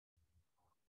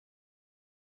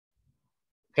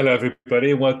Hello,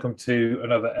 everybody, and welcome to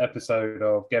another episode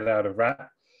of Get Out of Rat.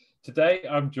 Today,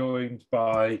 I'm joined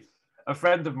by a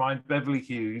friend of mine, Beverley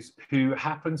Hughes, who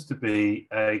happens to be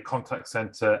a contact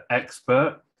center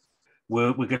expert.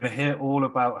 We're going to hear all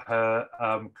about her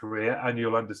career, and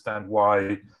you'll understand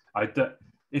why.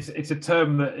 It's a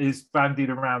term that is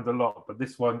bandied around a lot, but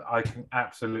this one I can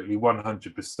absolutely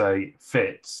 100%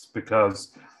 fits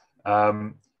because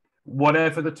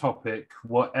whatever the topic,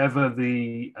 whatever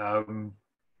the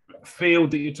field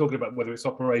that you're talking about, whether it's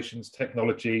operations,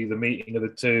 technology, the meeting of the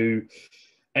two,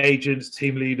 agents,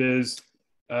 team leaders,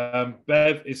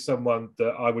 Bev is someone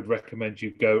that I would recommend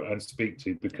you go and speak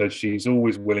to because she's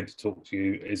always willing to talk to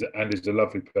you and is a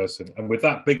lovely person. And with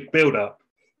that big build up,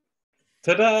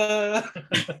 ta-da!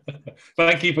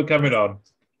 Thank you for coming on.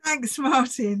 Thanks,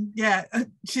 Martin. Yeah,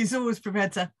 she's always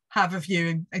prepared to have a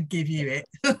view and give you it.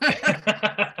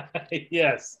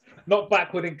 Yes, not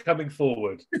backward in coming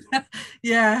forward.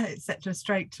 Yeah, etc.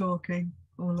 Straight talking,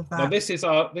 all of that. Now this is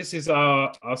our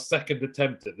second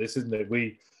attempt at this, isn't it?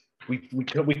 We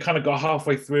kind of got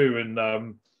halfway through,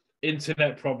 and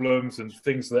internet problems and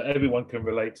things that everyone can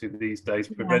relate to these days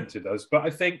prevented us. But I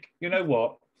think, you know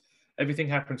what, everything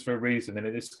happens for a reason, and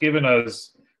it's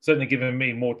certainly given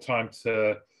me more time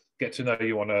to get to know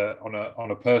you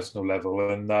on a personal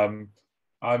level. And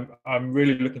I'm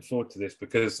really looking forward to this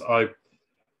because I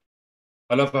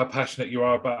love how passionate you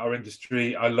are about our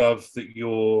industry. I love that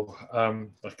you're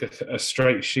like a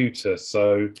straight shooter.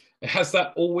 So has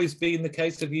that always been the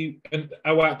case? Have you? And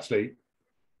actually,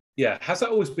 yeah, has that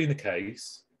always been the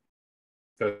case?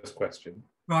 First question.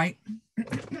 Right.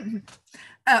 That's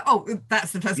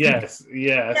the first question.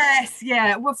 Yes,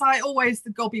 yeah. Was I always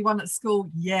the gobby one at school?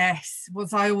 Yes.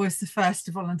 Was I always the first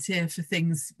to volunteer for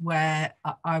things where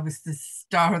I was the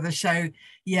star of the show?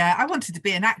 Yeah, I wanted to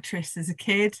be an actress as a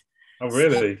kid. Oh,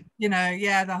 really? So,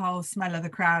 the whole smell of the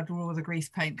crowd, all the grease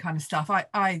paint kind of stuff.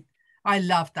 I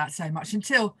loved that so much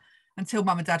until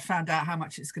mum and dad found out how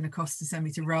much it's going to cost to send me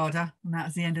to RADA, and that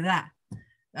was the end of that.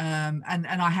 And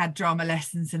I had drama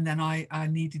lessons, and then I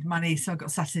needed money, so I got a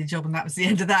Saturday job, and that was the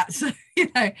end of that. So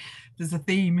there's a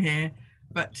theme here.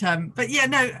 But yeah,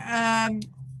 no.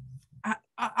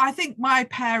 I think my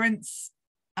parents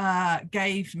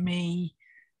gave me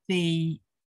the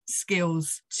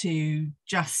skills to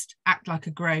just act like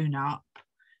a grown-up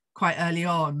quite early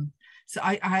on. So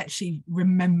I actually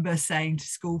remember saying to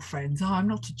school friends, I'm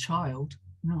not a child,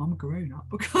 no, I'm a grown-up.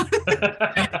 So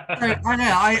I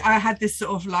know I had this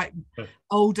sort of like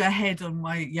older head on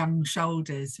my young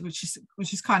shoulders, which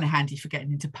is kind of handy for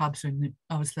getting into pubs when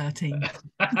I was 13.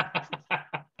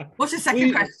 What's your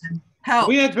second question? Help.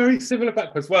 We had very similar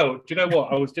backgrounds. Well, do you know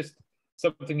what? I was just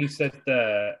something you said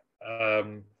there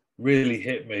really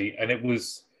hit me, and it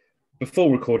was before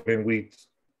recording. We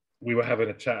were having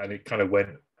a chat, and it kind of went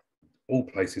all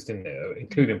places, didn't it?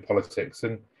 Including politics.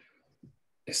 And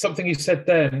it's something you said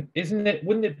then, isn't it?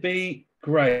 Wouldn't it be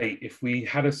great if we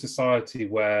had a society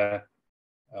where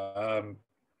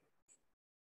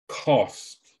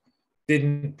cost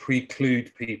didn't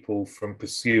preclude people from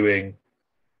pursuing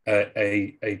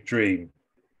a dream?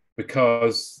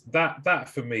 Because that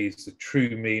for me is the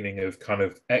true meaning of kind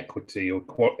of equity or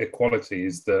equality,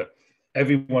 is that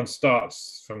everyone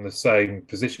starts from the same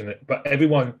position, but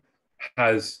everyone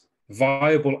has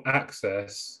viable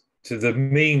access to the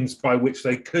means by which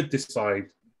they could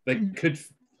decide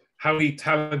how many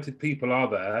talented people are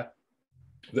there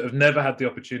that have never had the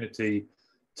opportunity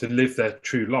to live their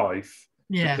true life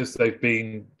because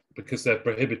they're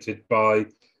prohibited by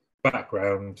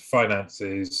background,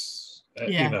 finances,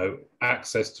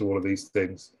 access to all of these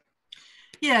things.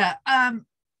 I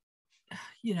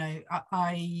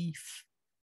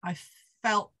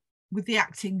felt with the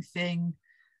acting thing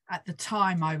at the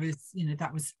time, I was,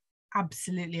 that was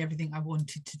absolutely everything I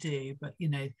wanted to do. But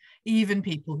even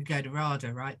people who go to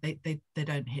RADA, right, they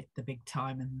don't hit the big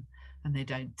time, and they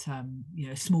don't a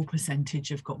small percentage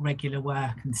have got regular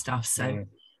work and stuff. So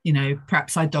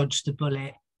perhaps I dodged the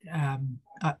bullet.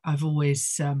 I've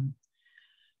always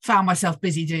found myself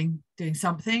busy doing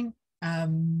something.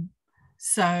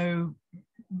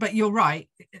 But you're right.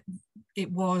 It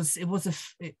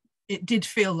did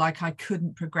feel like I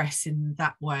couldn't progress in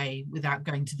that way without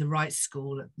going to the right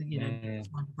school,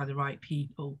 by the right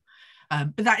people.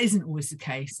 But that isn't always the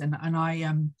case. And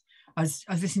I was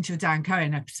listening to a Dan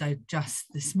Cohen episode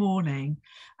just this morning,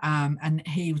 and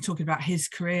he was talking about his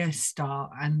career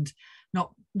start, and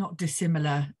not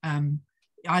dissimilar.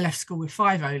 I left school with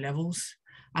 5 O-levels,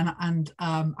 and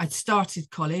I'd started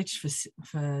college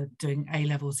for doing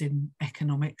A-levels in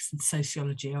economics and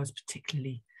sociology. I was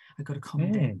particularly I got a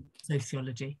commendation in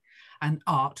sociology, and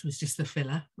art was just the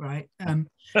filler, right?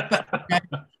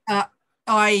 But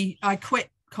I quit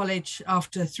college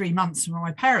after 3 months when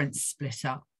my parents split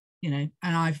up, and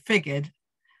I figured,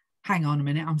 hang on a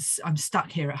minute, I'm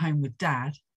stuck here at home with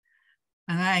dad,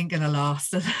 and that ain't gonna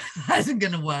last. That isn't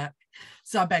gonna work.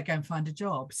 So I better go and find a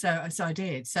job. So I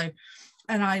did.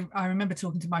 And I remember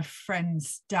talking to my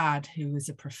friend's dad, who was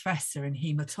a professor in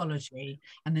hematology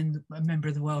and then a member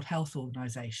of the World Health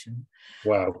Organization.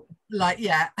 Wow. Like,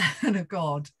 yeah, and a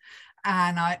God.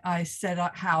 And I said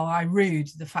how I rued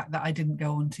the fact that I didn't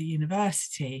go on to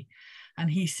university. And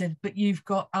he said, but you've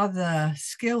got other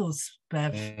skills,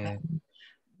 Bev,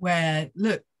 where,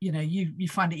 look, you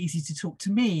find it easy to talk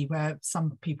to me, where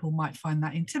some people might find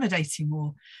that intimidating,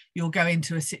 or you'll go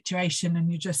into a situation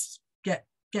and you just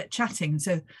get chatting.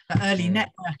 So the early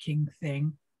networking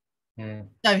thing.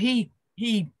 So he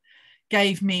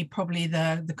gave me probably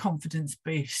the confidence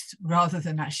boost, rather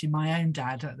than actually my own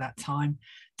dad at that time,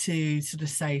 to sort of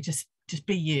say, just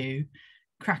be you,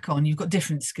 crack on, you've got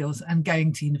different skills, and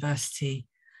going to university,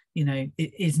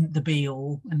 it isn't the be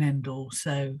all and end all.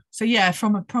 So yeah,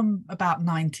 from about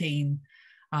 19,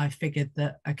 I figured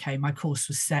that, okay, my course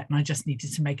was set and I just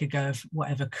needed to make a go of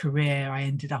whatever career I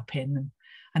ended up in,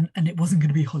 and it wasn't going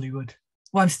to be Hollywood.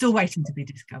 Well, I'm still waiting to be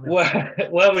discovered.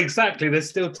 Well, exactly. There's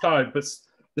still time, but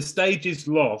the stage's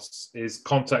loss is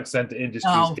contact center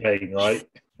industry's gain, right?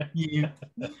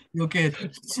 You're good.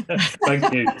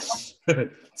 Thank you.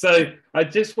 So I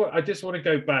just want to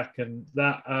go back, and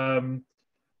that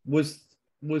was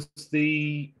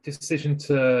the decision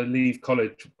to leave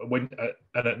college when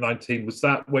and at 19, was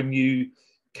that when you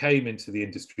came into the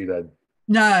industry then?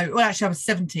 No, well, actually I was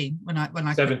 17 when I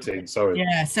 17 quit. Sorry.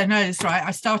 Yeah, so no, that's right.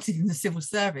 I started in the civil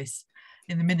service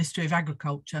in the Ministry of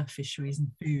Agriculture, Fisheries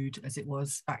and Food, as it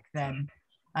was back then,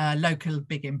 local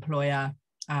big employer.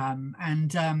 Yeah,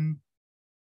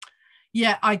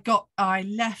 I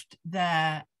left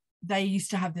there. They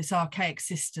used to have this archaic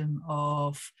system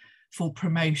for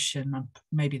promotion,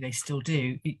 maybe they still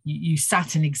do. You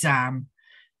sat an exam,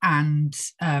 and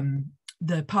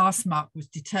the pass mark was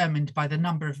determined by the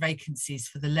number of vacancies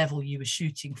for the level you were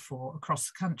shooting for across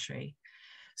the country.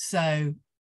 So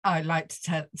I like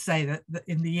to say that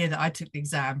in the year that I took the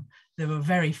exam, there were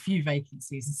very few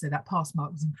vacancies, and so that pass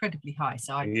mark was incredibly high.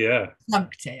 So I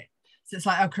flunked it. So it's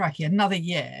like, oh crikey, another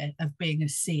year of being a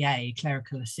CA,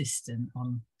 clerical assistant,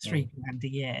 on £3,000 a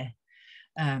year.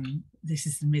 This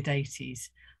is the mid-80s.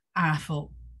 And I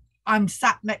thought, I'm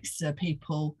sat next to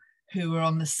people who are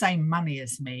on the same money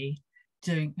as me,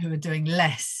 who are doing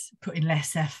less, putting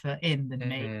less effort in than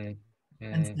me.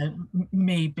 And so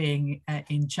me being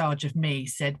in charge of me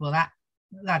said, well,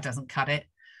 that doesn't cut it.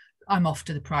 I'm off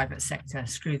to the private sector.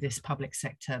 Screw this public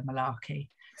sector malarkey.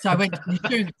 So I went to an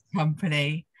insurance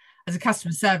company as a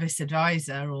customer service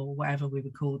advisor, or whatever we were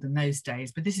called in those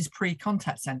days. But this is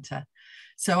pre-contact center.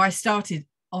 So I started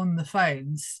on the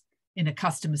phones in a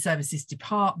customer services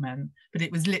department, but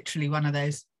it was literally one of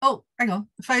those, oh, hang on,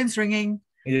 the phone's ringing.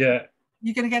 Yeah.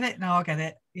 You're going to get it? No, I'll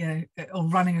get it. Or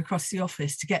running across the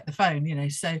office to get the phone,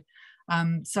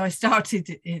 So I started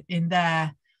in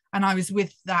there, and I was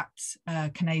with that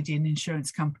Canadian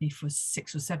insurance company for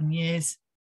 6 or 7 years,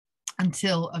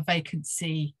 until a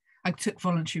vacancy. I took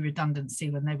voluntary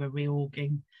redundancy when they were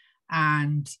reorging,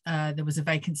 and there was a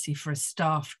vacancy for a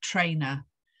staff trainer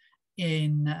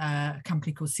in a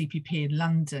company called CPP in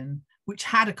London, which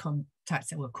had a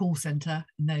call center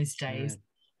in those days.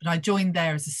 But I joined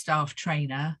there as a staff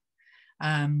trainer,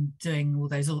 doing all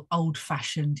those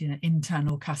old-fashioned,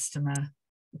 internal customer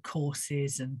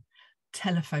courses and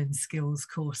telephone skills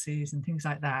courses and things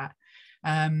like that,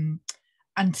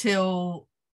 until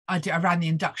I ran the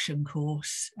induction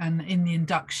course. And in the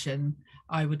induction,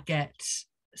 I would get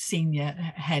senior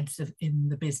heads in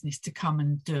the business to come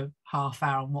and do a half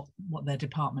hour on what their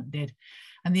department did.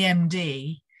 And the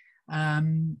MD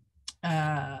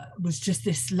was just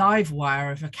this live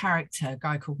wire of a character, a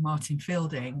guy called Martin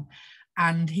Fielding,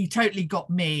 and he totally got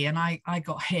me, and I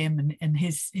got him, and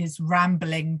his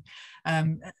rambling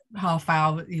half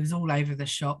hour. He was all over the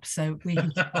shop. So we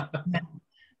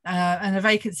and a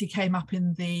vacancy came up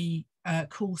in the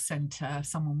call center.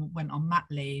 Someone went on mat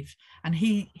leave, and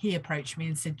he approached me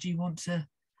and said, do you want to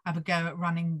have a go at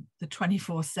running the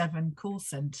 24/7 call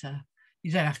center?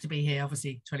 You don't have to be here,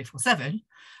 obviously, 24/7.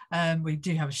 We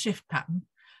do have a shift pattern,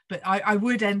 but I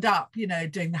would end up,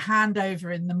 doing the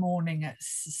handover in the morning at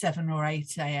 7 or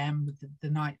 8 a.m. with the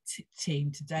night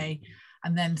team today.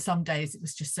 And then some days it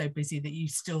was just so busy that you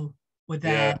still were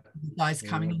there, the guys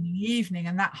coming in the evening,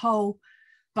 and that whole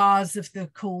bars of the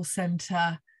call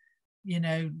center you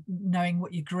know, knowing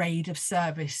what your grade of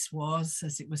service was,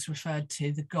 as it was referred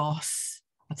to, the GOS.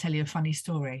 I'll tell you a funny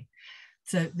story.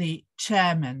 So the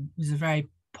chairman was a very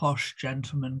posh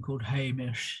gentleman called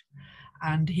Hamish,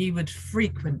 and he would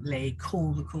frequently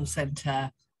call the call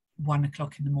centre 1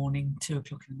 o'clock in the morning, 2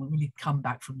 o'clock in the morning when he'd come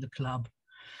back from the club,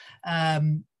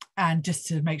 and just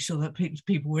to make sure that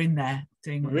people were in there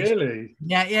doing what Really?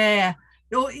 yeah.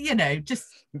 Or, you know, just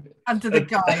under the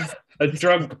guise. A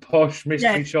drunk, posh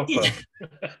mystery shopper. Yeah.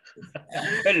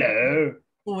 Hello.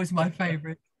 Always my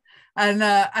favourite.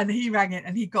 And he rang it,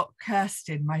 and he got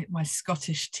Kirsten, my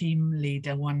Scottish team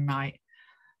leader, one night.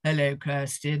 Hello,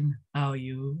 Kirsten, how are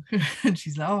you? And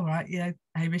she's like, all right, yeah,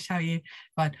 Hamish, how are you?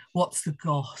 Fine. What's the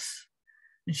goss?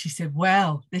 And she said,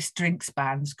 well, this drinks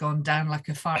ban's gone down like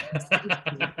a fire.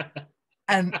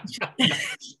 And she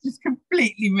just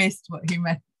completely missed what he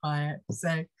meant by it.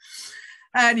 So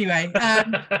anyway,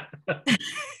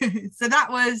 so that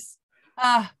was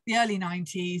the early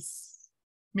 90s,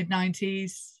 mid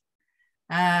 90s.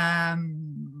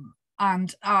 And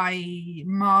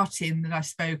Martin, that I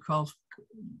spoke of,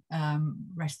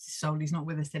 rest his soul, he's not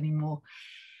with us anymore.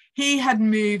 He had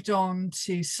moved on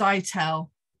to Sitel.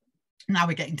 Now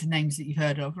we're getting to names that you've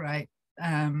heard of, right?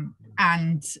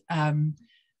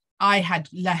 I had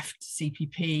left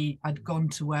CPP. I'd gone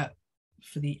to work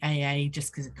for the AA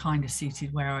just because it kind of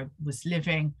suited where I was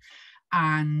living.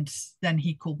 And then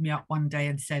he called me up one day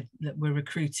and said that we're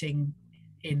recruiting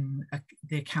in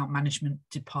the account management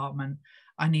department.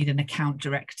 I need an account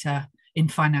director in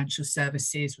financial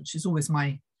services, which is always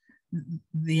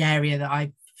the area that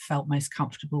I felt most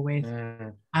comfortable with.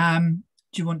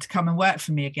 Do you want to come and work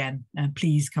for me again?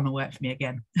 Please come and work for me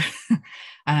again.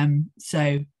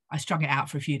 So I strung it out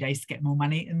for a few days to get more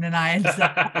money, and then I ended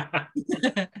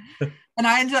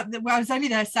up, I was only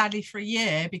there sadly for a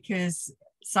year, because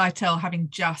Sitel, having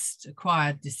just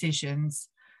acquired Decisions,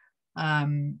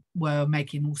 were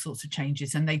making all sorts of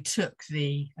changes, and they took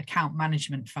the account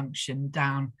management function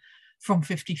down from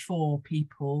 54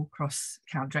 people across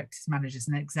account directors, managers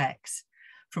and execs,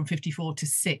 from 54 to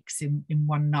 6 in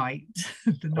one night.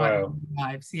 The night of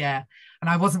lives, yeah. And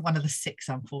I wasn't one of the 6,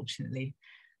 unfortunately.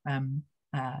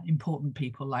 Important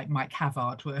people like Mike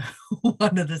Havard were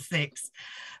one of the 6,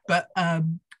 but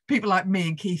people like me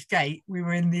and Keith Gate, we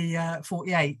were in the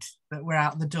 48 that were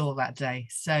out the door that day.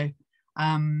 So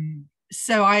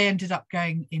I ended up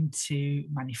going into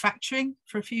manufacturing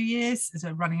for a few years as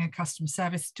running a customer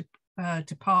service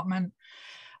department,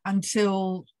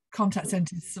 until contact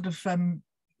centres sort of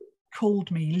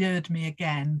lured me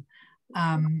again,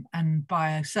 and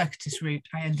by a circuitous route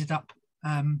I ended up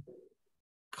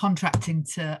contracting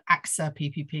to AXA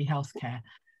PPP Healthcare,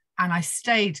 and I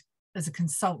stayed as a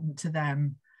consultant to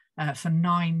them for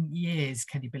 9 years.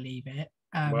 Can you believe it?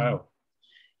 Wow.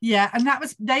 Yeah, and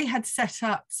they had set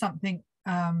up something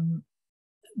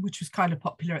which was kind of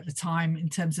popular at the time in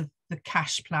terms of the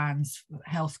cash plans,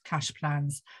 health cash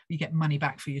plans. You get money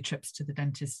back for your trips to the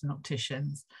dentist and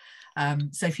opticians.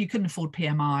 So if you couldn't afford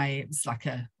PMI, it was like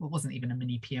it wasn't even a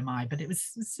mini PMI, but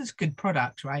it's just a good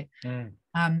product, right?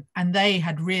 And they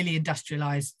had really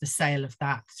industrialized the sale of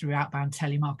that through outbound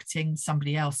telemarketing.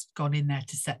 Somebody else had gone in there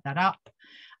to set that up,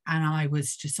 and I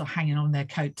was just sort of hanging on their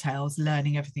coattails,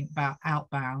 learning everything about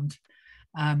outbound.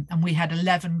 And we had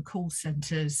 11 call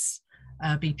centers,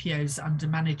 BPOs under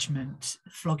management,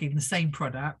 flogging the same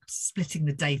product, splitting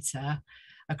the data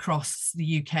across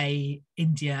the UK,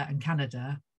 India and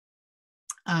Canada.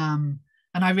 And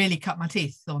I really cut my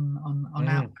teeth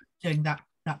on doing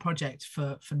that project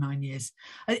for 9 years.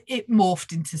 It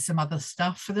morphed into some other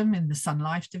stuff for them in the Sun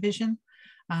Life division,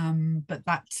 but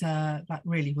that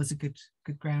really was a good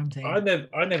grounding. I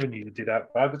never knew you did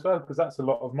outbound as well, because that's a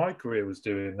lot of my career was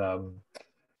doing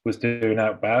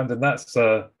outbound, and that's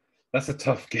a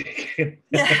tough gig.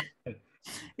 Yeah,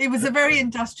 it was a very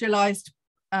industrialized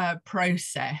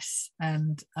process,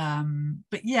 and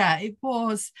but yeah,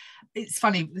 it's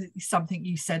funny, something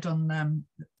you said on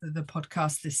the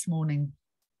podcast this morning,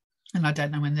 and I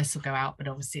don't know when this will go out, but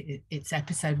obviously it's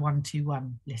episode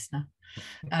 121, listener.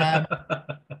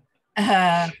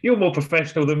 You're more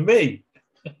professional than me.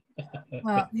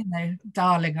 Well,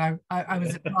 darling, I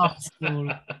was at art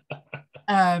school.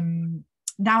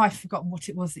 Now I've forgotten what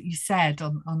it was that you said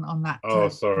on that. Oh,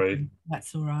 sorry.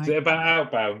 That's all right. Is it about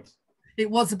outbound? It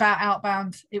was about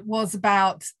outbound. It was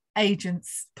about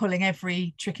agents pulling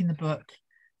every trick in the book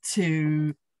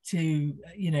to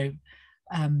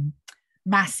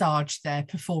massage their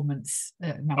performance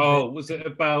numbers. Oh, was it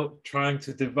about trying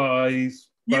to devise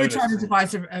You were trying to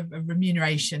devise a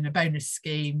remuneration, a bonus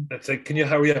scheme. I'd say, can you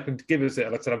hurry up and give us it?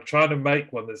 And I said, I'm trying to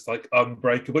make one that's like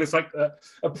unbreakable. It's like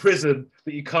a prison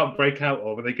that you can't break out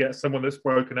of, and they get someone that's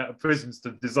broken out of prisons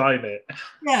to design it.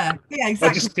 Yeah, exactly.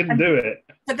 I just couldn't do it.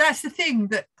 But that's the thing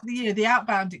that the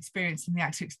outbound experience and the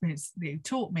active experience that you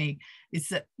taught me is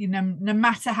that, no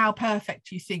matter how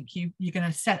perfect you think you're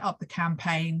going to set up the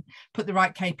campaign, put the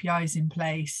right KPIs in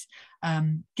place,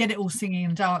 get it all singing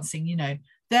and dancing,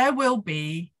 there will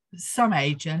be some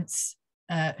agents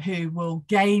who will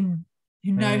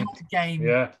know how to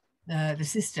game the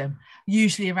system,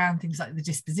 usually around things like the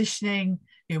dispositioning,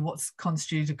 what's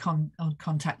constituted a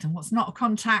contact and what's not a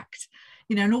contact,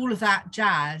 and all of that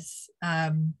jazz.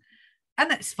 And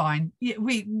that's fine.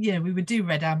 We would do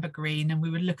red, amber, green, and we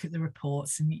would look at the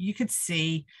reports, and you could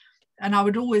see, and I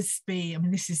would always be,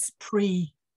 this is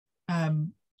pre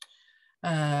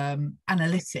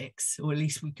analytics, or at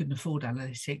least we couldn't afford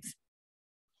analytics.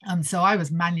 So I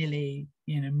was manually,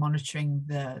 monitoring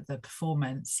the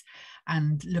performance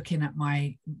and looking at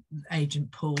my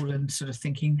agent pool and sort of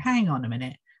thinking, hang on a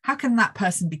minute, how can that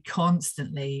person be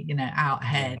constantly, out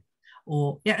ahead?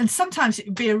 And sometimes it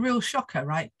would be a real shocker,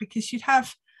 right? Because you'd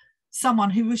have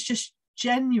someone who was just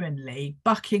genuinely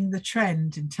bucking the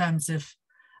trend in terms of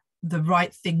the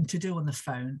right thing to do on the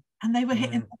phone, and they were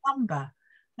hitting the number,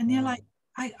 and you're like,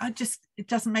 I just, it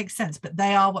doesn't make sense, but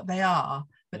they are what they are,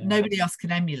 but nobody else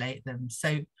can emulate them.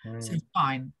 So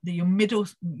fine. Your middle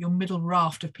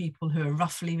raft of people who are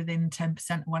roughly within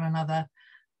 10% of one another,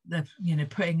 they're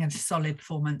putting in a solid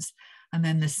performance, and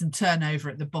then there's some turnover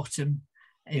at the bottom.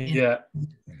 That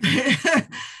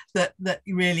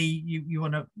really you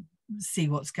want to see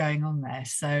what's going on there.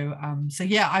 So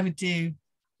I would do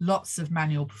lots of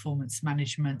manual performance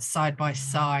management side by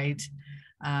side.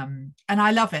 And I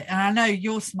love it. And I know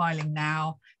you're smiling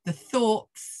now. The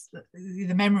thoughts,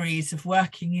 the memories of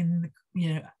working in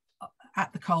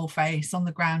at the coalface, on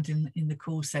the ground in the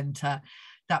call center,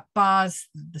 that buzz,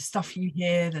 the stuff you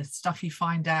hear, the stuff you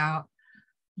find out,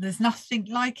 there's nothing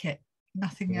like it.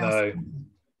 Nothing else.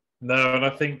 No, and I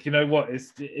think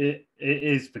it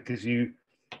is because you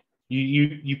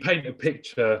paint a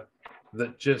picture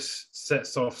that just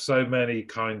sets off so many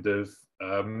kind of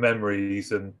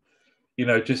memories, and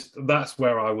just that's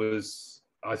where I was,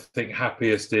 I think,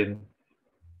 happiest in.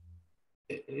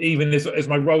 Even as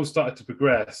my role started to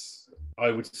progress,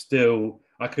 I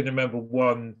can remember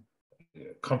one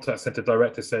contact center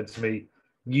director said to me,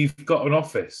 "You've got an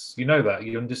office, that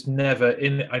you're just never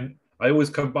in it. I always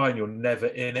come by and you're never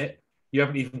in it. You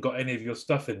haven't even got any of your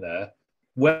stuff in there.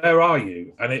 Where are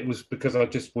you?" And it was because I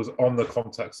just was on the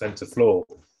contact center floor,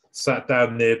 sat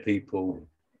down near people,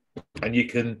 and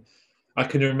I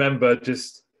can remember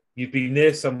just, you'd be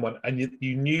near someone and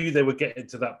you knew they were getting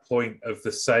to that point of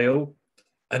the sale,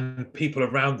 and people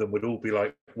around them would all be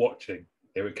like watching.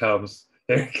 Here it comes.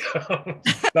 Here it comes.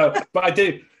 No, but I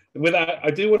do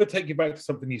want to take you back to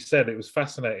something you said. It was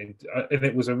fascinating, and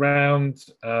it was around.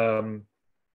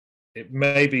 It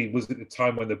maybe was at the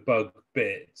time when the bug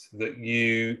bit that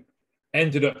you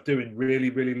ended up doing really,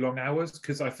 really long hours.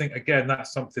 Because I think, again,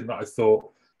 that's something that I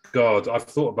thought, God, I've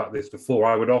thought about this before.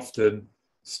 I would often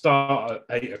start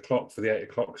at 8 o'clock for the 8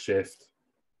 o'clock shift.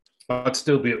 I'd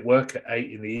still be at work at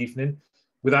 8 in the evening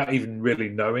without even really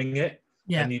knowing it.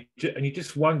 Yeah. And you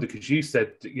just wonder, because you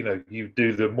said, you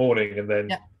do the morning and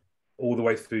then all the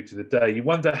way through to the day. You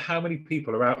wonder how many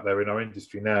people are out there in our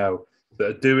industry now that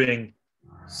are doing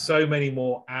so many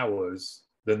more hours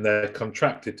than they're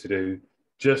contracted to do,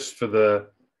 just for the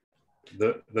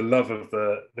love of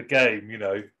the game,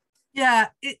 Yeah,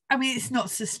 it's not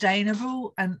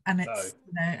sustainable, and it's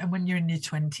and when you're in your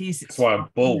 20s, that's why I'm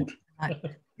bald.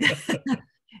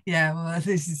 Yeah, well,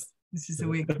 this is a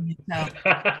weird thing you tell.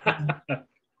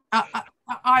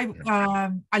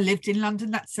 I lived in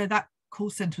London. That call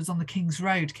centre was on the King's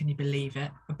Road. Can you believe it?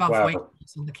 Above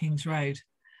Waitrose on the King's Road.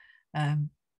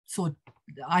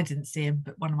 I didn't see him,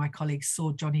 but one of my colleagues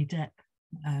saw Johnny Depp.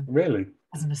 Really?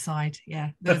 As an aside,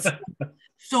 yeah.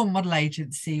 Storm Model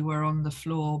Agency were on the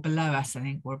floor below us, I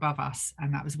think, or above us,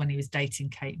 and that was when he was dating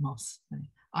Kate Moss.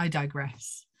 I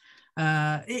digress.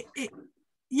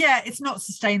 It's not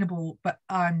sustainable, but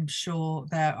I'm sure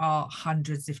there are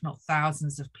hundreds, if not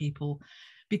thousands, of people,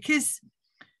 because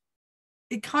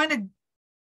it kind of,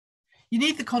 you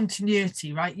need the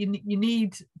continuity, right? You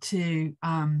need to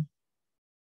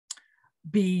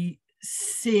be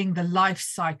seeing the life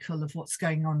cycle of what's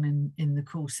going on in the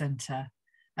call center,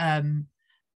 and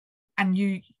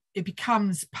it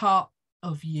becomes part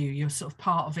of you. You're sort of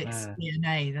part of its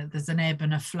DNA. That there's an ebb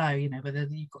and a flow, you know, whether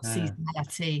you've got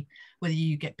seasonality, whether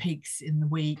you get peaks in the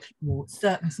week, or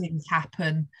certain things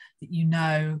happen that you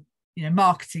know,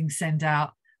 marketing send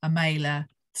out a mailer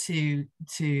to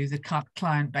the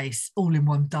client base all in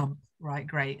one dump, right?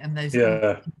 Great. And those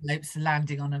envelopes are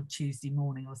landing on a Tuesday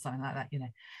morning or something like that,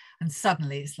 and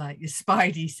suddenly it's like your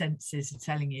spidey senses are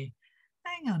telling you,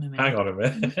 hang on a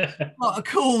minute. A lot of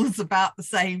calls about the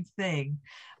same thing,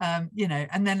 and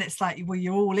then it's like, well,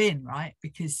 you're all in, right?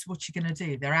 Because what you're going to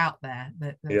do, they're out there,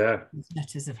 these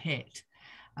letters have hit.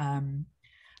 And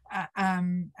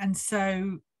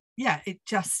so, it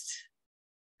just,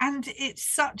 and it's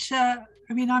such a,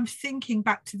 I'm thinking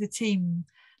back to the team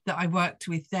that I worked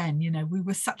with then, we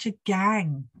were such a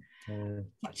gang,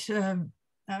 such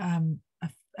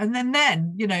and then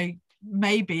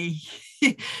maybe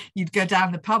you'd go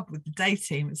down the pub with the day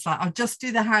team. It's like, I'll just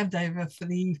do the handover for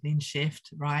the evening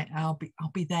shift, right? I'll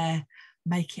be there,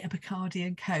 make it a Bacardi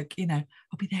and Coke,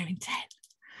 I'll be there in 10.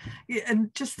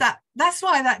 And just that's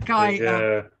why that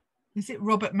guy, is it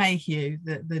Robert Mayhew,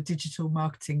 the digital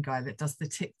marketing guy that does the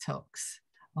TikToks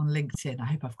on LinkedIn? I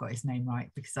hope I've got his name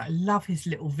right, because I love his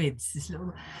little vids, this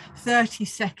little 30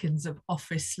 seconds of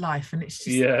office life. And it's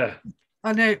just,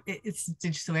 I know it's a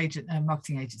digital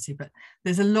marketing agency, but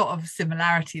there's a lot of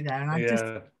similarity there.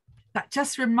 And that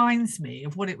just reminds me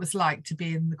of what it was like to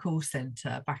be in the call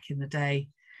center back in the day.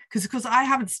 Because of course I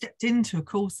haven't stepped into a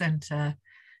call center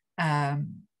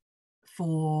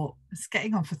it's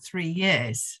getting on for 3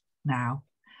 years now.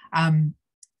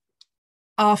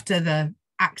 After the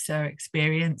AXA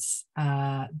experience,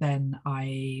 then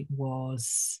I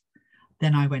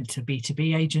went to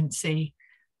B2B agency.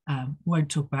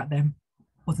 Won't talk about them.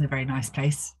 Wasn't a very nice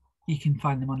place. You can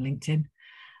find them on LinkedIn.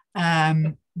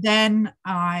 Then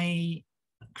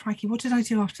crikey, what did I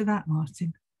do after that,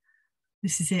 Martin?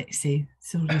 This is it. See,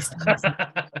 it's all these things.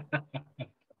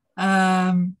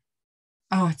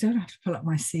 I don't have to pull up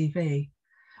my CV.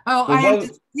 I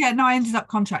ended up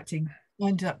contracting. I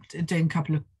ended up doing a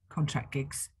couple of contract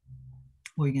gigs.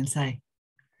 What were you going to say?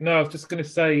 No, I was just going to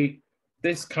say,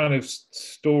 this kind of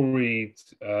storied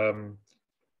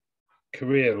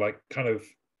career, like kind of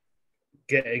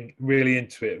getting really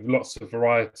into it, lots of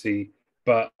variety,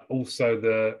 but also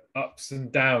the ups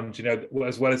and downs,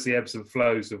 as well as the ebbs and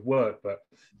flows of work, but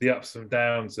the ups and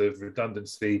downs of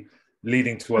redundancy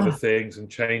leading to other things and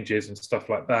changes and stuff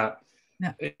like that.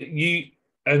 You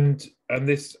and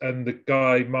the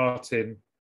guy Martin,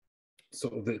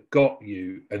 sort of, that got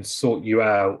you and sought you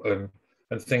out and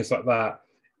things like that.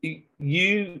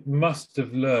 You must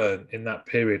have learned in that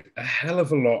period a hell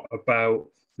of a lot about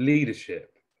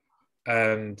leadership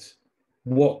and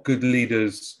what good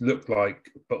leaders look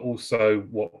like, but also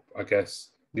what, I guess,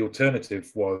 the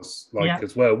alternative was like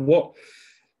as well. What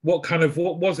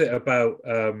was it about?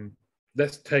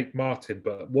 Let's take Martin,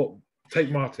 but what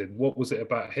was it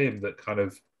about him that kind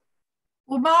of?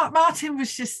 Well, Martin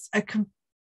was just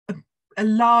a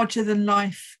larger than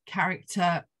life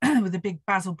character with a big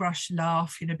Basil Brush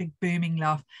laugh, big booming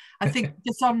laugh. I think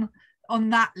just on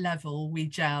that level we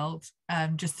gelled,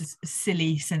 just a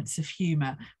silly sense of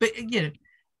humor. But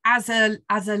as a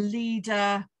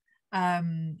leader,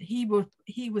 he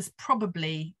was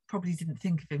probably didn't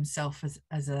think of himself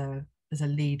as a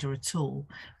leader at all.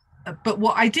 But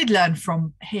what I did learn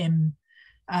from him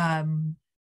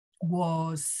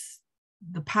was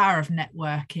the power of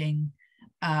networking.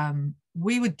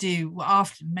 We would do,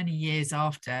 after many years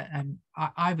after,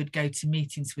 I would go to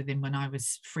meetings with him when I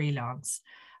was freelance,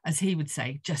 as he would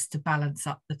say, just to balance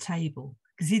up the table,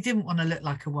 because he didn't want to look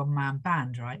like a one-man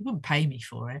band, right? He wouldn't pay me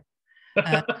for it.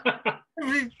 But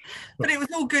it was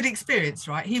all good experience,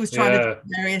 right? He was trying to do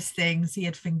various things. He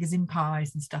had fingers in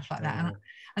pies and stuff like that.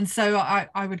 And so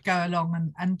I would go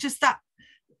along and just that,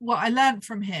 what I learned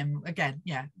from him, again,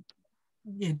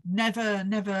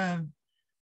 never,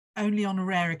 only on a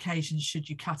rare occasion should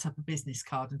you cut up a business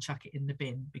card and chuck it in the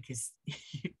bin, because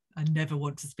I never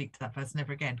want to speak to that person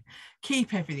ever again.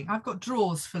 Keep everything. I've got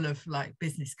drawers full of like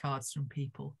business cards from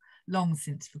people, long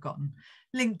since forgotten.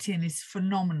 LinkedIn is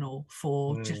phenomenal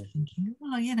for just thinking,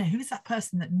 who's that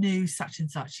person that knew such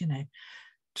and such,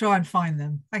 try and find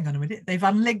them. Hang on a minute, they've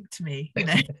unlinked me,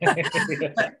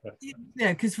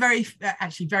 because very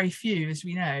few, as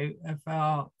we know, of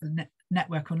our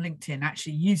network on LinkedIn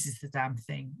actually uses the damn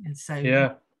thing, and so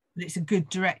it's a good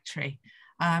directory.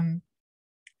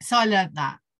 So I learned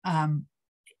that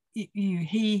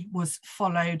he was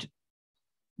followed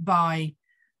by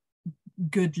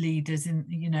good leaders in,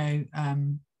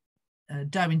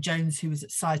 Derwin Jones, who was at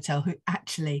Sitel, who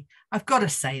actually, I've got to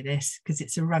say this because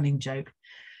it's a running joke,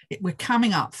 we're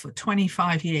coming up for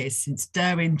 25 years since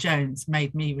Derwin Jones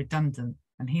made me redundant,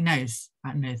 and he knows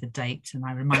I know the date, and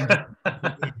I remind him.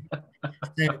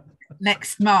 So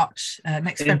next March,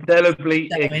 next indelibly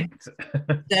February,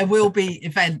 there will be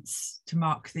events to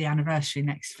mark the anniversary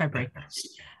next February.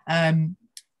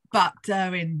 But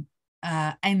Derwin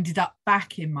ended up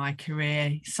back in my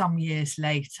career some years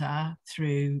later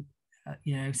through,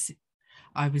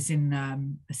 I was in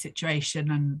a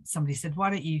situation and somebody said,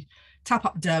 why don't you tap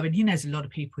up Derwin? He knows a lot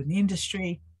of people in the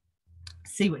industry,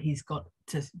 see what he's got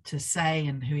to say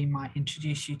and who he might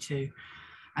introduce you to.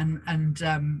 And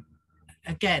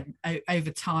again,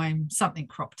 over time, something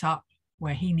cropped up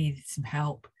where he needed some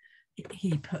help.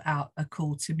 He put out a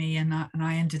call to me, and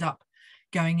I ended up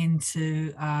going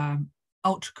into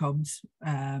Ultracoms.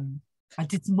 I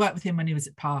did some work with him when he was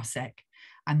at Parsec,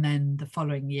 and then the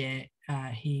following year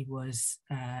he was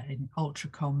in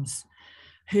Ultracoms,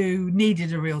 who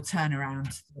needed a real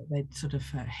turnaround. They'd sort of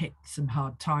hit some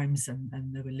hard times and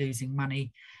they were losing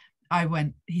money.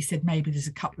 He said, maybe there's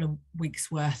a couple of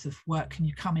weeks worth of work. Can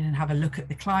you come in and have a look at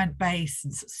the client base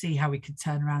and see how we could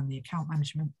turn around the account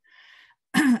management?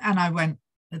 And I went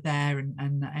there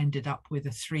and ended up with a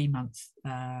 3-month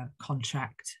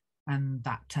contract, and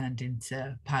that turned into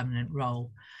a permanent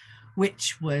role,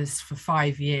 which was for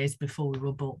 5 years before we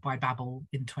were bought by Babel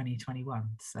in 2021.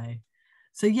 So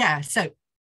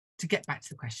to get back to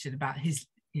the question about his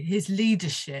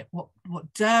leadership,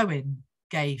 what Derwin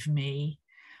gave me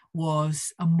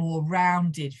was a more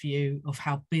rounded view of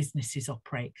how businesses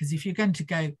operate. Because if you're going to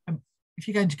go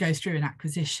through an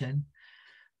acquisition,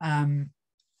 and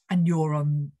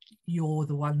you're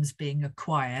the ones being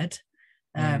acquired,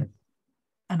 and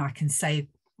I can say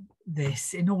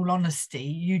this in all honesty,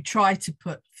 you try to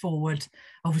put forward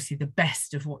obviously the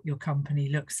best of what your company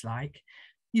looks like.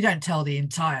 You don't tell the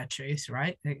entire truth,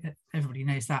 right? Everybody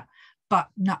knows that, but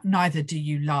neither do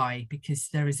you lie, because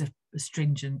there is a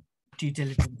stringent due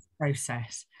diligence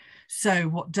process. So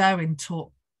what Derwin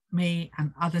taught me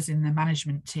and others in the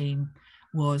management team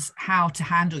was how to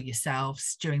handle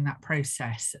yourselves during that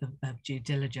process of due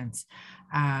diligence.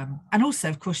 And also,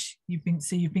 of course, you've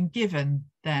been given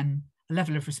then a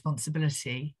level of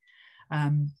responsibility.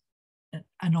 And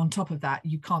on top of that,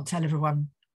 you can't tell everyone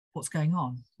what's going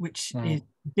on, which is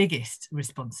the biggest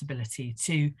responsibility,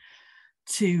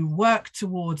 to work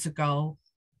towards a goal,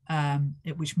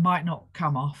 which might not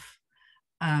come off,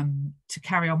 to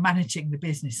carry on managing the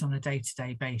business on a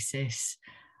day-to-day basis,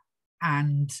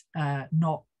 and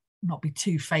not be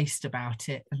two-faced about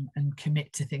it, and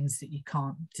commit to things that you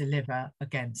can't deliver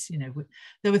against.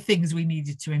 There were things we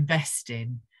needed to invest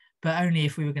in, but only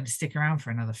if we were going to stick around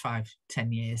for another 5-10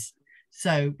 years.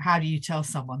 So how do you tell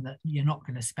someone that you're not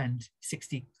going to spend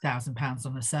 £60,000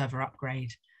 on a server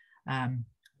upgrade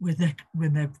when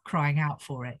they're crying out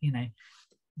for it?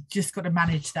 Just got to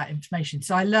manage that information.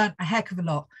 So I learned a heck of a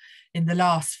lot in the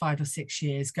last 5 or 6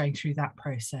 years going through that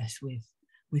process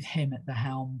with him at the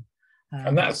helm.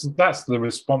 And that's the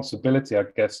responsibility, I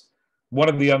guess. One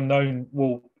of the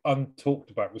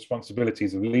untalked about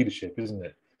responsibilities of leadership, isn't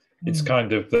it? It's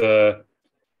kind of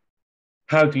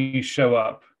how do you show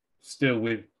up still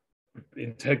with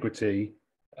integrity,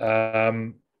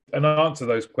 and answer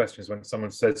those questions when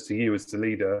someone says to you as the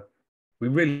leader, we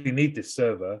really need this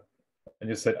server, and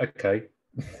you say, okay,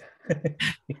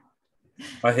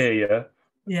 I hear you.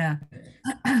 Yeah.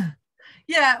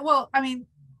 Yeah, well, I mean,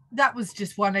 that was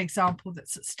just one example that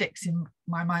sticks in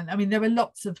my mind. I mean, there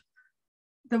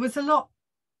was a lot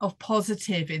of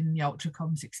positive in the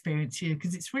Ultracoms experience here,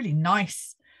 because it's really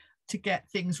nice to get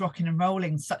things rocking and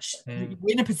rolling such that you're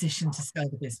in a position to sell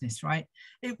the business, right?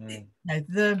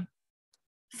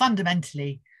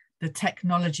 Fundamentally, the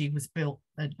technology was built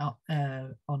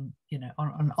on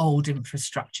old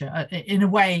infrastructure in a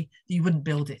way that you wouldn't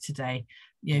build it today.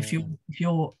 If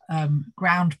you're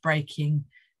groundbreaking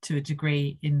to a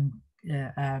degree in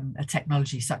a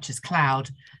technology such as cloud,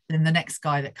 then the next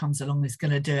guy that comes along is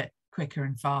going to do it quicker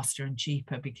and faster and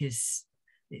cheaper, because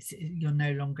you're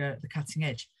no longer at the cutting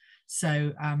edge.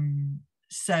 So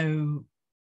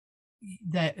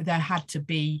there had to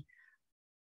be,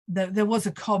 there was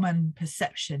a common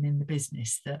perception in the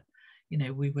business that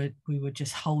we were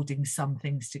just holding some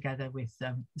things together with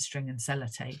string and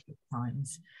sellotape at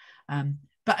times.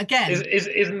 But again,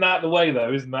 isn't that the way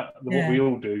though? Isn't that what we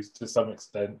all do to some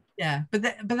extent? Yeah, but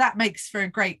that makes for a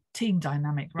great team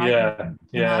dynamic, right?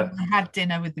 Yeah. I had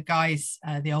dinner with the guys,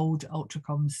 the old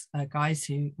Ultracoms guys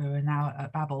who are now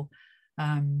at Babel.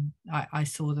 I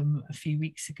saw them a few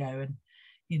weeks ago, and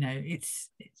it's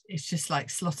just like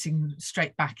slotting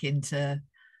straight back into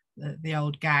the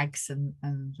old gags and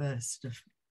the sort of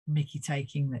Mickey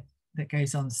taking that that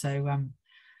goes on. So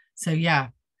yeah,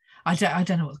 I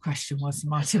don't know what the question was,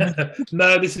 Martin.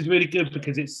 No, this is really good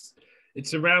because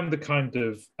it's around the kind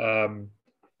of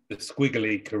the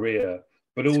squiggly career,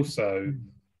 but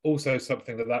also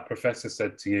something that professor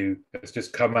said to you has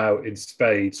just come out in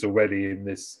spades already in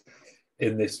this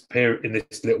period, in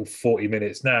this little 40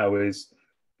 minutes now, is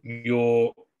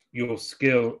your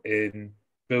skill in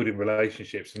building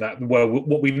relationships, and that, well,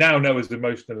 what we now know as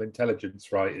emotional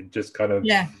intelligence, right? And just kind of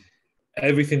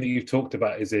everything that you've talked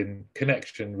about is in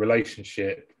connection,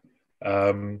 relationship,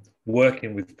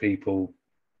 working with people,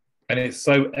 and it's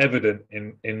so evident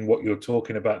in what you're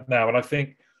talking about now. And I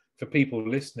think for people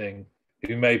listening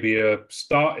who maybe are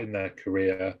starting their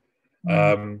career,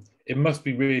 it must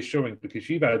be reassuring because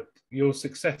you're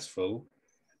successful,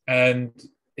 and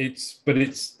it's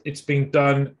been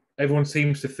done. Everyone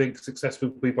seems to think successful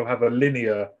people have a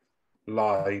linear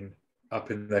line up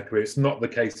in their career. It's not the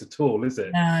case at all, is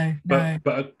it? No.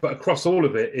 But across all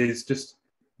of it is just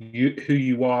who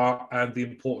you are and the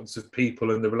importance of people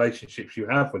and the relationships you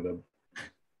have with them.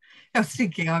 I was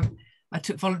thinking, I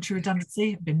took voluntary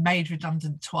redundancy. I've been made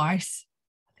redundant twice.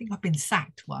 I think I've been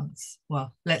sacked once.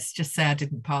 Well, let's just say I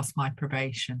didn't pass my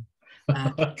probation.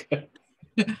 Okay.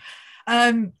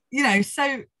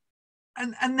 So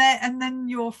and then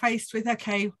you're faced with,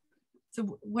 okay,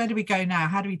 so where do we go now?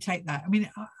 How do we take that? I mean,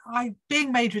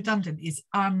 being made redundant is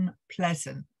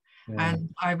unpleasant. And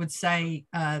I would say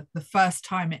the first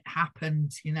time it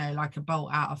happened, like a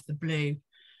bolt out of the blue,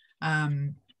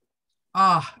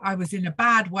 I was in a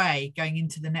bad way going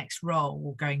into the next role,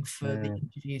 or going for the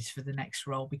interviews for the next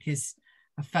role, because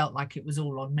I felt like it was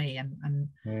all on me. And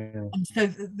so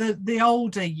the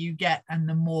older you get and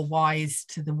the more wise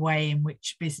to the way in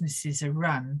which businesses are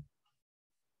run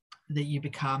that you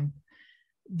become,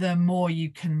 the more you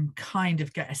can kind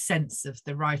of get a sense of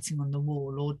the writing on the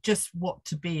wall, or just what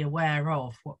to be aware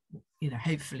of, what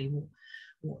hopefully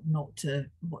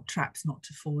what traps not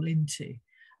to fall into,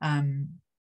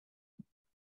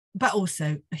 but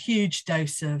also a huge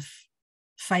dose of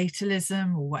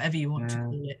fatalism, or whatever you want to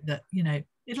call it, that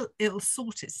it'll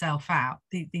sort itself out.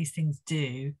 These things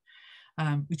do,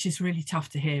 which is really tough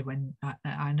to hear. When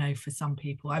I know for some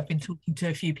people, I've been talking to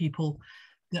a few people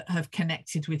that have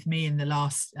connected with me in the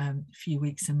last few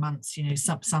weeks and months,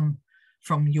 some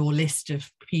from your list of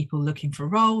people looking for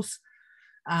roles,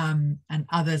 and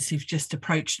others who've just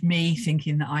approached me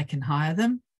thinking that I can hire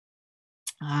them.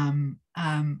 And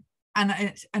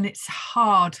it's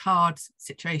hard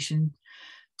situation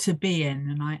to be in,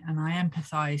 and I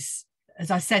empathize,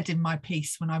 as I said in my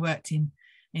piece when I worked in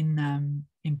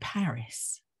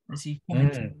Paris, as you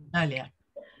commented earlier.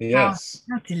 Yes.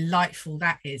 How delightful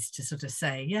that is to sort of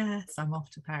say, yes, I'm off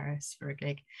to Paris for a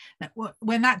gig. Now,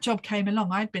 when that job came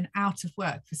along, I'd been out of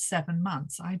work for 7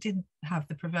 months. I didn't have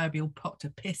the proverbial pot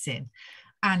to piss in,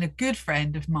 and a good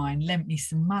friend of mine lent me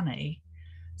some money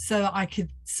so that I could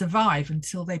survive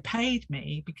until they paid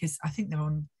me, because I think they're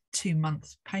on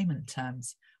 2-month payment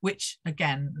terms, which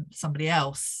again somebody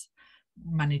else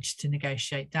managed to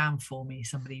negotiate down for me,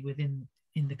 somebody within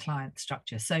the client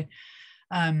structure.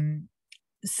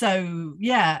 So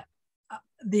yeah,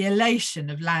 the elation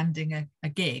of landing a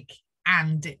gig,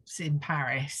 and it's in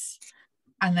Paris,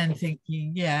 and then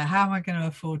thinking, how am I going to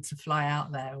afford to fly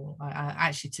out there? Well, I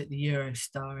actually took the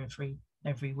Eurostar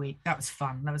every week. That was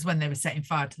fun. That was when they were setting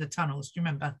fire to the tunnels. Do you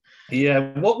remember?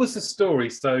 Yeah. What was the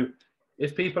story? So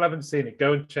if people haven't seen it,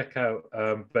 go and check out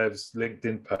Bev's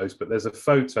LinkedIn post, but there's a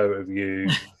photo of you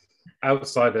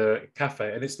outside a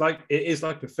cafe, and it is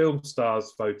like a film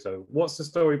star's photo. What's the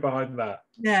story behind that?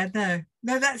 Yeah, no,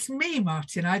 that's me,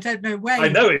 Martin. I don't know where I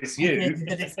know it's you,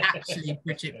 but it's actually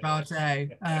Bridget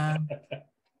Bardot.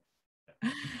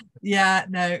 Yeah,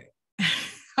 no,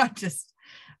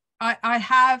 I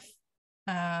have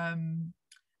a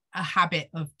habit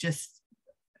of just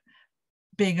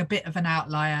being a bit of an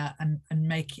outlier and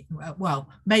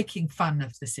making fun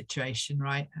of the situation,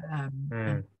 right?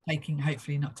 And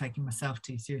hopefully not taking myself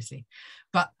too seriously.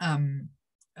 But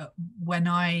when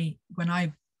I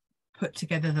put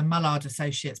together the Mullard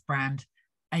Associates brand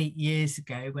 8 years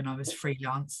ago, when I was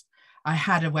freelance, I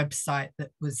had a website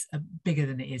that was bigger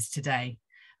than it is today.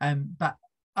 But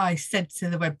I said to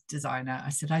the web designer, I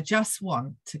said, I just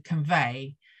want to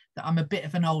convey that I'm a bit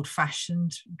of an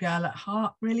old-fashioned girl at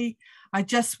heart, really. I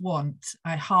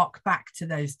hark back to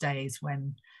those days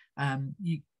when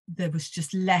there was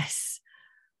just less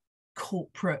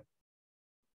corporate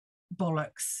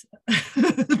bollocks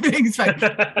being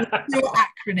spoken, fewer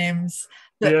acronyms,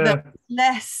 that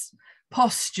less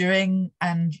posturing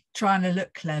and trying to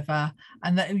look clever,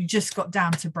 and that you just got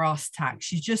down to brass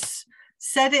tacks. You just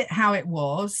said it how it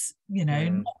was,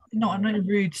 not not in a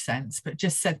rude sense, but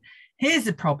just said, here's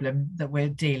the problem that we're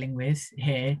dealing with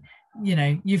here. You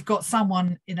know, you've got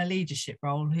someone in a leadership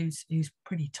role who's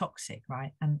pretty toxic,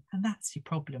 right? And that's your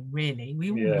problem, really.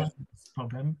 We all know this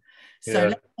problem. So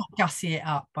let's not gussy it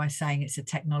up by saying it's a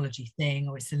technology thing,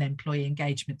 or it's an employee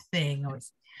engagement thing, or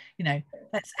it's, you know,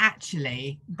 let's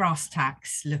actually brass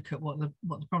tacks look at what the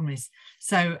problem is.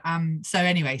 So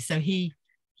anyway, so he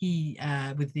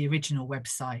with the original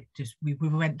website, just we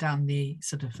went down the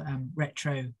sort of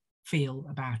retro feel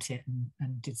about it,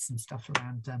 and did some stuff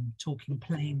around talking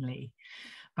plainly.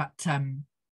 But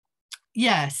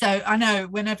yeah, so I know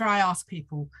whenever I ask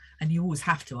people, and you always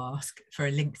have to ask for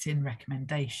a LinkedIn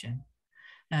recommendation,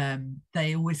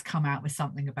 they always come out with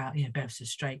something about, you know, Bev's a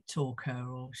straight talker,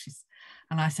 or she's,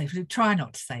 and I say, try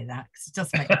not to say that, because it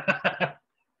does make it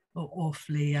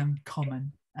awfully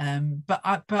common. But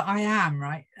I am,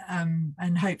 right,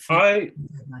 and hopefully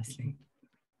nicely.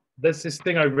 There's this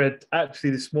thing I read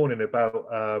actually this morning about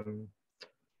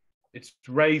it's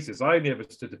razors. I only ever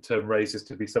understood the term razors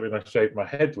to be something I shaved my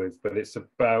head with, but it's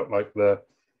about like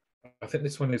I think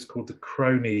this one is called the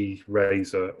crony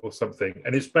razor or something,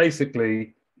 and it's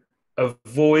basically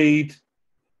avoid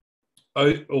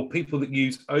or people that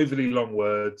use overly long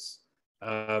words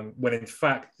when in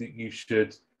fact that you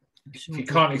should. If you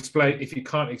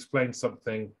can't explain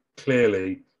something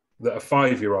clearly that a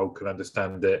 5-year-old can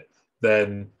understand it,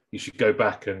 then you should go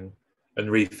back and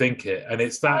rethink it. And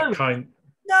it's that kind.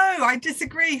 No, I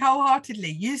disagree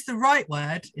wholeheartedly. Use the right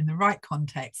word in the right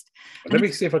context. Let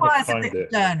me see if I can find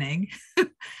it. Learning,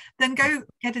 then go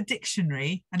get a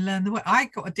dictionary and learn the word. I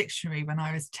got a dictionary when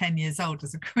I was 10 years old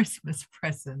as a Christmas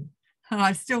present, and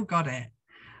I've still got it.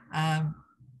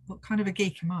 What kind of a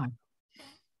geek am I?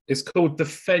 It's called the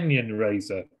Fenian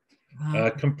razor.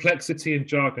 Complexity and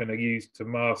jargon are used to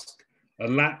mask a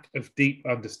lack of deep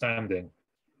understanding.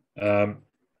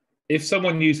 If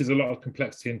someone uses a lot of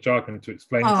complexity and jargon to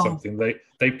explain something,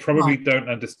 they probably don't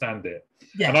understand it.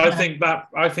 Yeah, and I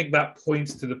think that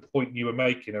points to the point you were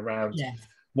making around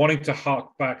wanting to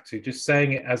hark back to just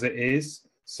saying it as it is.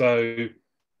 So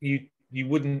you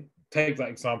wouldn't take that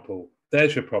example.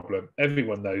 There's your problem.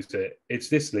 Everyone knows it. It's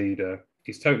this leader.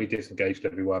 He's totally disengaged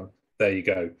everyone. There you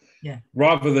go. Yeah.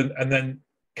 Rather than, and then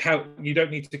you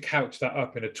don't need to couch that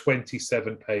up in a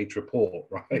 27-page report,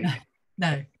 right?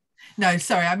 No,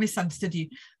 sorry, I misunderstood you,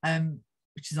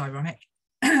 which is ironic.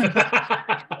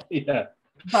 Yeah,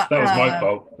 but that was my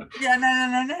fault. Yeah,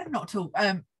 no, not at all.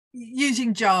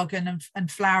 Using jargon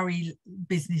and flowery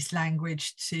business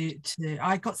language to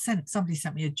somebody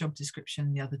sent me a job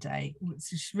description the other day. It's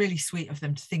just really sweet of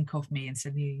them to think of me and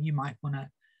said you might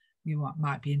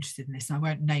be interested in this. And I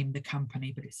won't name the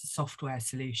company, but it's a software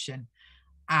solution.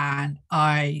 And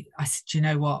I said, you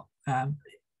know what?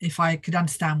 If I could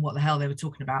understand what the hell they were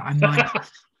talking about, I might.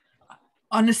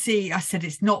 Honestly, I said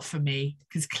it's not for me,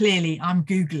 because clearly I'm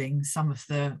Googling some of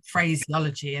the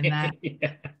phraseology in there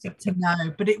to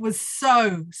know. But it was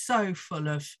so full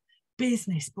of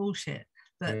business bullshit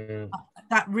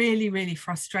that really, really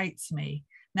frustrates me.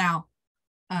 Now,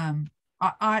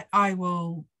 I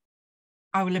will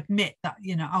admit that,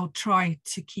 you know, I'll try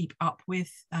to keep up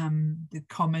with the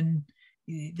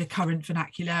current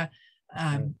vernacular.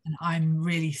 And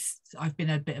I've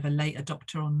been a bit of a late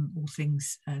adopter on all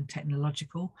things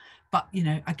technological, but you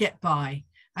know, I get by.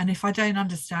 And if I don't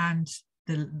understand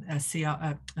an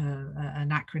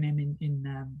acronym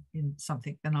in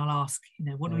something, then I'll ask, you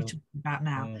know, what are we talking about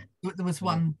now? There was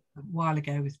one a while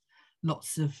ago with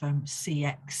lots of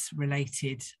CX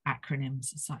related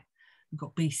acronyms. It's like we've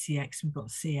got BCX, we've got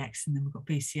CX, and then we've got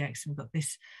BCX, and we've got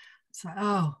this. It's like,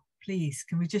 oh, please,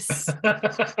 can we just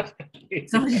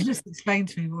somebody just explain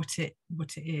to me what it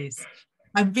is?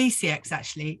 And VCX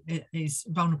actually is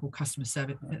vulnerable customer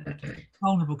service,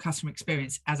 vulnerable customer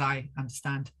experience, as I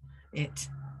understand it.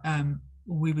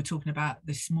 We were talking about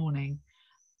this morning.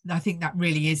 I think that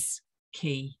really is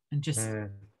key, and just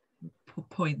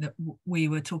point that we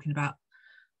were talking about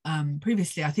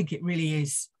previously. I think it really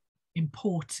is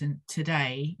important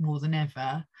today more than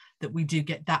ever that we do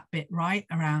get that bit right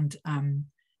around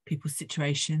people's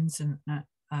situations,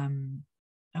 and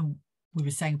we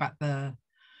were saying about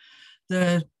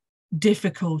the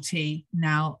difficulty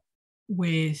now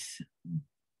with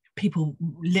people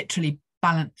literally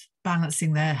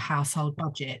balancing their household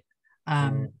budget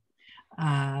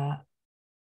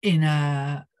in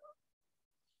a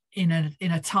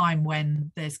time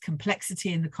when there's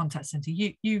complexity in the contact center.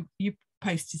 You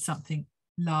posted something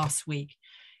last week,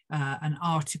 an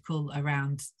article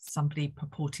around somebody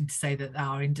purporting to say that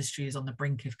our industry is on the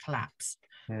brink of collapse.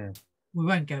 We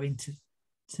won't go into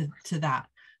that,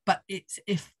 but it's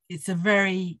a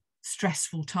very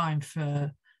stressful time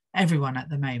for everyone at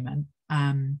the moment,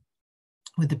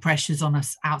 with the pressures on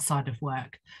us outside of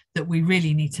work, that we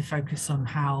really need to focus on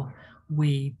how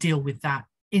we deal with that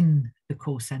in the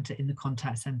call center, in the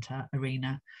contact center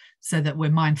arena, so that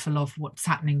we're mindful of what's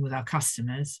happening with our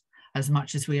customers as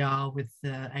much as we are with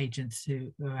the agents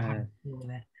who are having to deal with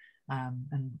it.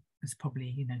 And there's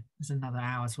probably, there's another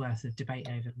hour's worth of debate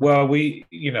over that. Well,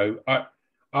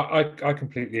 I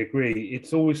completely agree.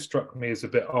 It's always struck me as a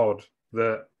bit odd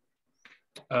that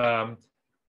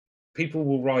people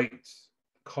will write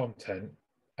content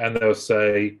and they'll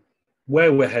say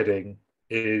where we're heading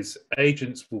is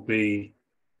agents will be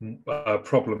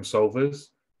problem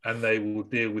solvers and they will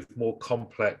deal with more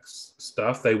complex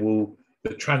stuff. The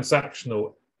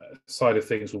transactional side of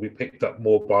things will be picked up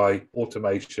more by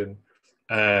automation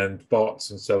and bots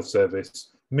and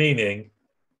self-service, meaning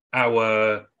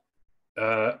our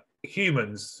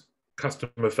humans,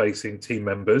 customer-facing team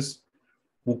members,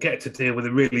 will get to deal with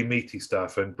the really meaty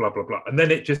stuff and blah blah blah, and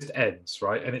then it just ends,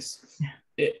 right? And it's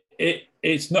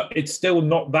still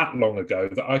not that long ago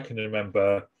that I can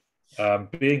remember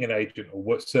being an agent,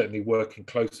 or certainly working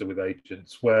closer with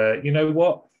agents, where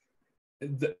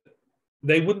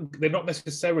they're not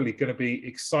necessarily going to be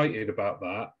excited about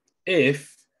that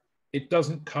if it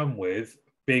doesn't come with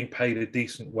being paid a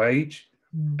decent wage.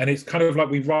 And it's kind of like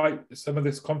we write, some of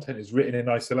this content is written in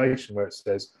isolation where it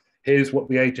says, here's what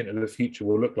the agent of the future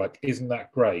will look like. Isn't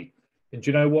that great? And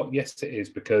do you know what? Yes, it is,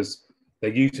 because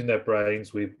they're using their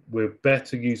brains. We're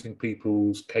better using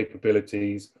people's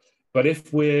capabilities. But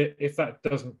if that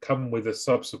doesn't come with a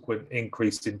subsequent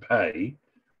increase in pay,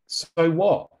 so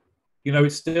what?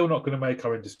 It's still not going to make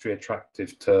our industry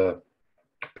attractive to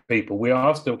people. We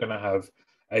are still going to have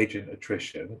agent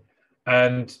attrition,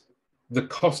 and the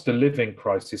cost of living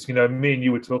crisis. Me and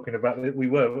you were talking about it. We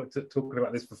were talking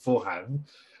about this beforehand.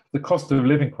 The cost of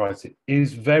living crisis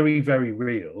is very, very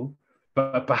real,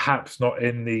 but perhaps not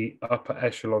in the upper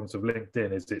echelons of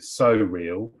LinkedIn, as it's so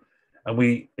real.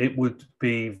 And it would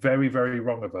be very, very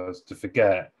wrong of us to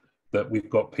forget that we've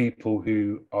got people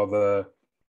who are the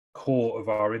core of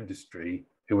our industry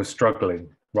who are struggling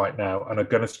right now and are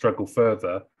going to struggle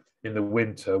further in the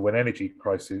winter when energy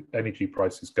prices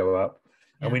go up.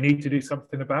 Yeah. And we need to do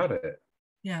something about it.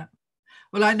 Yeah.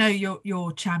 Well, I know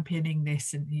you're championing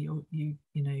this, and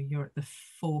you're at the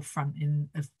forefront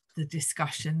of the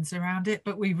discussions around it,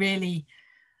 but we really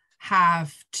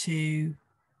have to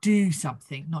do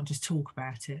something, not just talk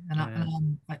about it.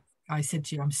 And I said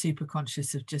to you, I'm super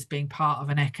conscious of just being part of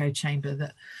an echo chamber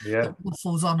that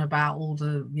falls on about all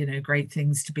the great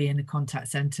things to be in a contact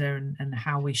center and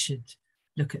how we should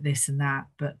look at this and that,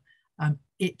 but I'm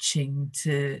itching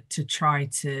to try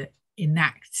to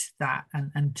enact that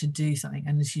and to do something.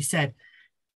 And as you said,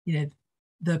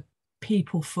 the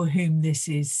people for whom this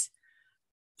is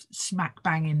smack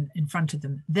bang in front of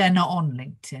them, they're not on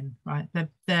LinkedIn, right?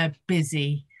 They're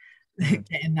busy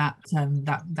getting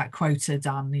that quota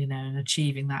done, and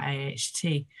achieving that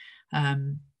AHT.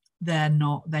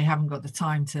 They haven't got the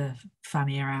time to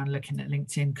fanny around looking at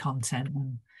LinkedIn content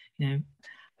and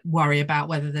worry about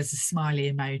whether there's a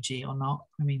smiley emoji or not.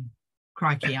 I mean,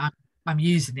 crikey, I'm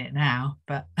using it now,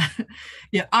 but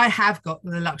I have got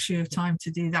the luxury of time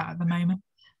to do that at the moment.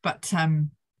 But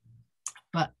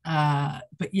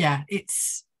yeah,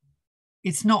 it's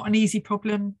not an easy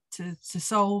problem to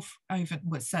solve over.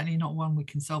 Well, it's certainly not one we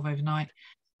can solve overnight.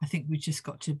 I think we've just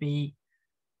got to be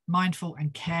mindful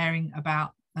and caring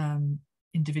about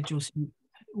individuals who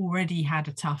already had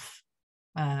a tough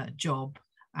job,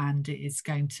 and it is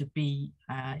going to be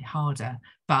harder.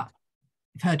 But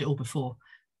we've heard it all before.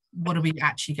 What are we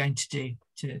actually going to do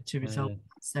to resolve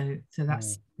that? So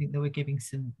that's something that we're giving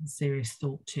some serious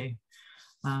thought to.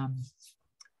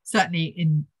 Certainly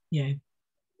in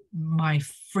my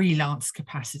freelance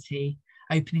capacity,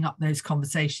 opening up those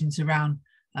conversations around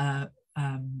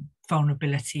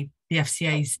vulnerability. The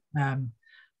FCA's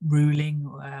ruling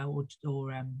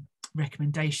or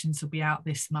recommendations will be out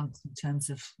this month in terms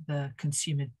of the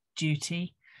consumer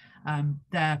duty.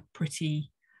 They're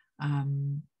pretty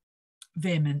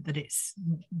vehement that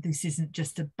this isn't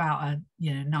just about a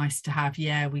nice to have.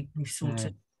 We've sort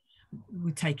of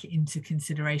we take it into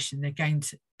consideration.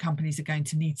 Companies are going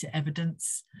to need to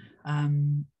evidence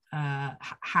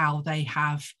how they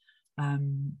have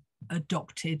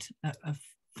adopted a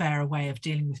fairer way of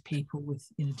dealing with people with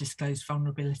disclosed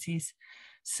vulnerabilities.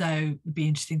 So it'd be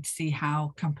interesting to see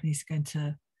how companies are going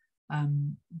to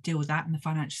deal with that in the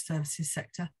financial services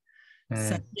sector.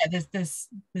 So yeah, there's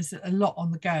a lot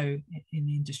on the go in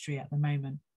the industry at the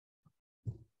moment.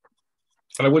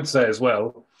 And I would say as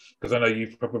well, because I know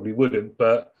you probably wouldn't,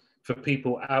 but for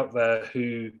people out there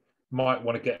who might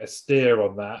want to get a steer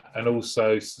on that, and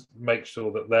also make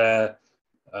sure that they're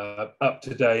up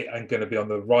to date and going to be on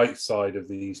the right side of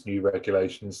these new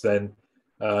regulations, then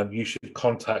you should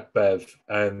contact Bev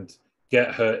and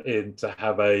get her in to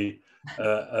have a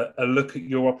look at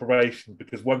your operation,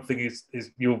 because one thing is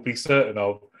you'll be certain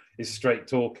of is straight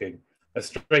talking, a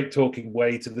straight talking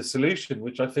way to the solution,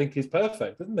 which I think is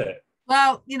perfect, isn't it?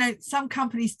 Well, you know, some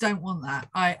companies don't want that.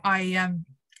 I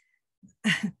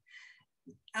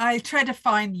tread a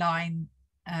fine line,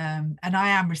 and I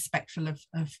am respectful of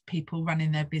people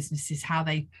running their businesses, how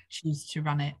they choose to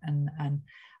run it,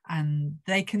 and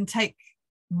they can take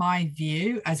my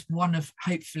view as one of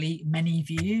hopefully many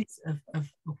views of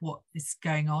what is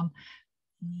going on.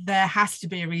 There has to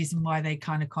be a reason why they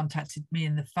kind of contacted me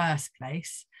in the first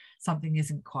place. Something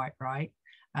isn't quite right.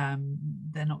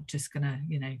 They're not just going to,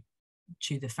 you know,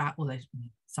 chew the fat, although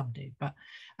some do,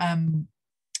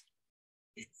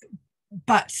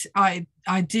 but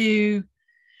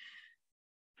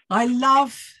I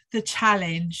love the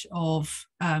challenge of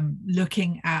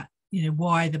looking at, you know,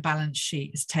 why the balance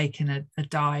sheet has taken a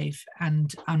dive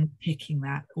and unpicking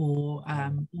that, or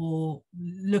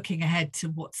looking ahead to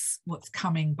what's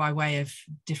coming by way of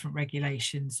different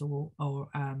regulations or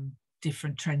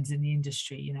different trends in the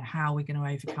industry. You know, how are we going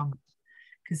to overcome?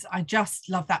 Because I just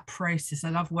love that process. I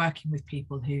love working with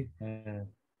people who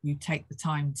you take the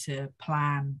time to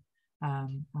plan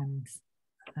and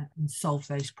solve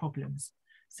those problems.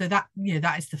 So that, you know,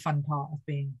 that is the fun part of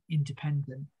being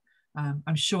independent.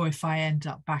 I'm sure if I end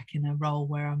up back in a role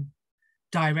where I'm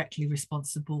directly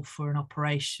responsible for an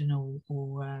operation or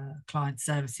client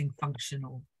servicing function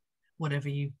or whatever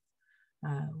you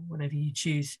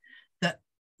choose, that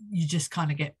you just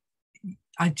kind of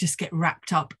I just get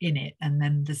wrapped up in it, and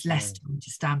then there's less time to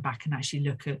stand back and actually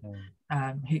look at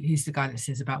who's the guy that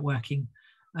says about working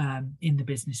in the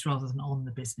business rather than on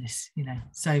the business, you know.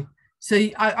 So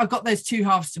I've got those two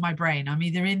halves to my brain. I'm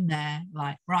either in there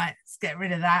like, right, let's get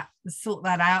rid of that, let's sort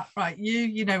that out, right,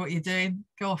 you know what you're doing,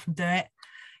 go off and do it.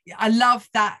 I love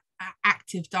that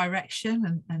active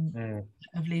direction and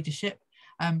of leadership,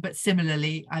 but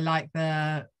similarly I like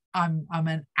I'm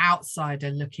an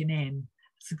outsider looking in,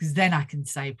 because then I can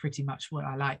say pretty much what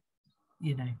I like,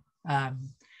 you know,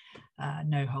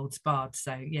 no holds barred.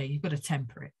 So yeah, you've got to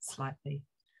temper it slightly.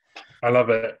 I love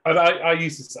it. And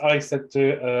I said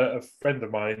to a friend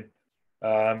of mine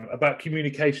about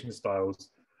communication styles.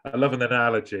 I love an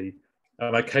analogy,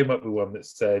 and I came up with one that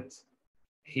said,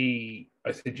 I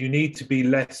said, you need to be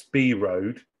less B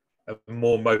road and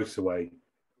more motorway,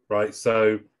 right?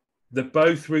 So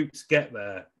both routes get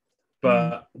there,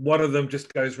 but one of them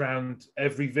just goes around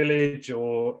every village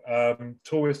or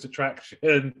tourist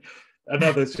attraction.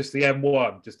 Another's just the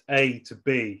M1, just A to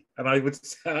B. And I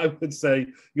would say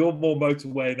you're more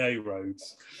motorway and A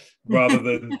roads rather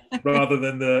than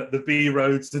the B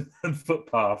roads and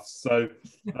footpaths. So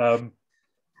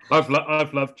I've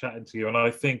loved chatting to you, and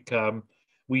I think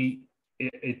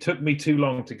it took me too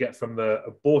long to get from the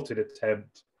aborted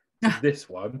attempt to this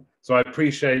one. So I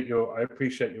appreciate your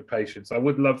patience. I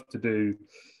would love to do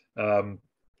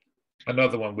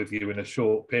another one with you in a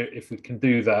short period, if we can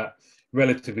do that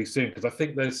relatively soon, because I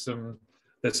think there's some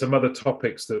other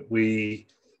topics that we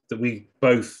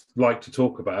both like to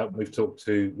talk about. We've talked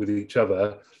with each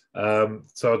other,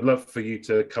 so I'd love for you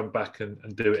to come back and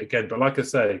do it again. But like I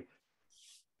say,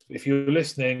 if you're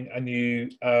listening and you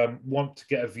want to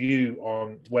get a view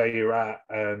on where you're at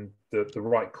and the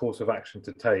right course of action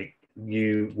to take,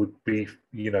 you would be,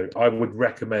 you know, I would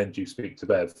recommend you speak to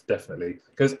Bev, definitely,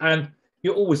 and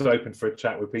you're always open for a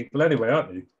chat with people anyway,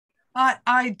 aren't you?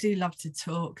 I do love to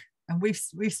talk, and we've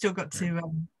still got to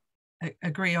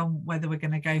agree on whether we're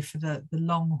going to go for the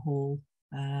long haul.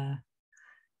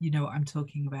 You know what I'm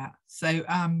talking about. So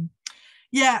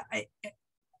yeah,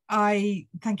 I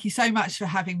thank you so much for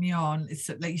having me on. It's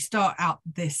like you start out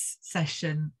this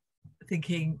session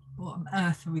thinking, what on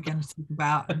earth are we going to talk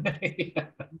about? And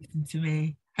listen to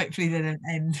me. Hopefully they don't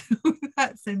end with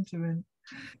that sentiment.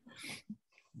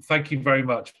 Thank you very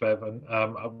much, Bev, and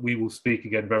we will speak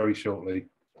again very shortly.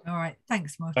 All right.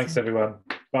 Thanks, Martin. Thanks, everyone.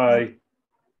 Bye.